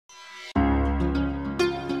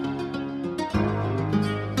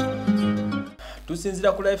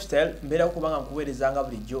tusinzira ku lifestyle mbeera kubanga nkuweerezanga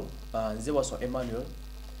bulijjo nze Waso Emmanuel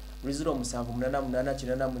Riziro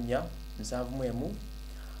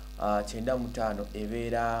 788871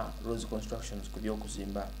 ebeera Rose Constructions ku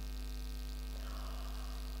by'okuzimba.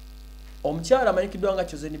 Omukyala amanyikiddwa nga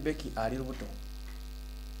Chosen Becky ali lubuto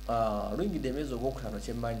luyingidde emyezi ogwokutaano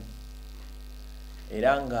kyemmanyi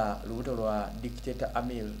era nga lubuto lwa dictator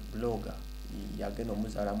Amir blogger yagenda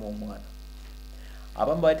omuzaalamu omwana.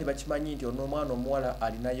 Abamu baali tebakimanyi nti ono omwana omuwala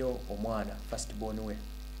alinayo omwana first born we.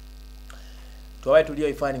 Twabaye tuliyo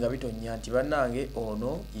ifaani nga bitonnya nti bannange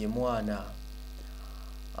ono ye mwana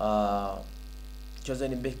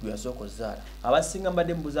Chosen Becky gweyasooka okuzaala. Abasinga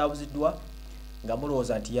mbadde mubuzaabuziddwa nga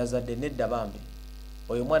mulowooza nti yazadde, nedda bambi.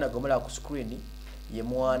 Oyo mwana gwe mulaba ku screen ye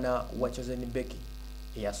mwana wa Chosen Becky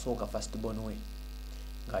eyasooka first born we.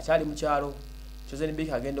 Ng'akyali mukyalo, Chosen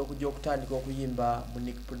Becky agenda okujja okutandika okuyimba mu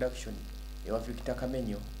Nick Production ewa Victor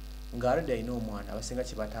Kamenyo ng'aludde alina omwana abasinga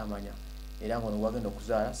kye batamanya era ng'ono gwagenda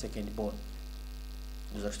okuzaala second born.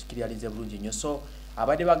 Ndoza tukiryalize bulungi nnyo. So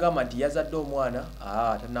abadde bagamba nti yazadde omwana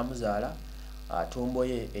tannamuzaala, ntumbo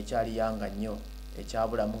ye ekyali yanga nnyo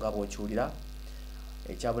ekyabulamu nga bw'okiwulira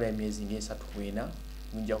ekyabula emyezi nga 3-4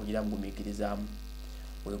 nja kugira mugumiikirizaamu.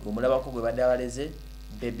 Oyo gwe mulabako gwe badde abaleze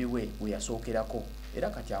baby we gwe yasookerako era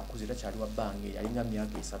kati akuze takyali wa bbanga yalinga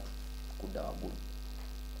myaka 3 kudda waggulu.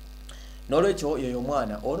 N'olwekyo yoyo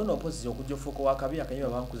omwana ono n'ompozisa okujja ofuuka wakabi akanyuma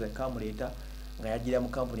bankuza kamuleeta nga yagira mu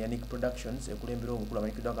kampuni ya Nick Productions ekulembera omukulu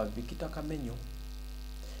amanyikiddwa nga Victor Kamenyo.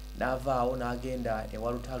 N'avaawo n'agenda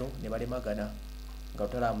ewa Lutalo ne balemagana nga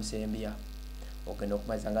Lutalo amusembya ogenda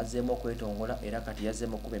okumaliza nga azzeemu okwetongola era kati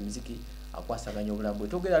yazzeemu okuba emiziki akwasaganya obulamu bwe.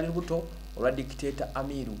 Togera ali lubuto olwa dictator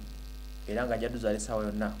Amiru era nga jadduzaala essaawa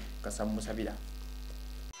yonna Kasamu musabira.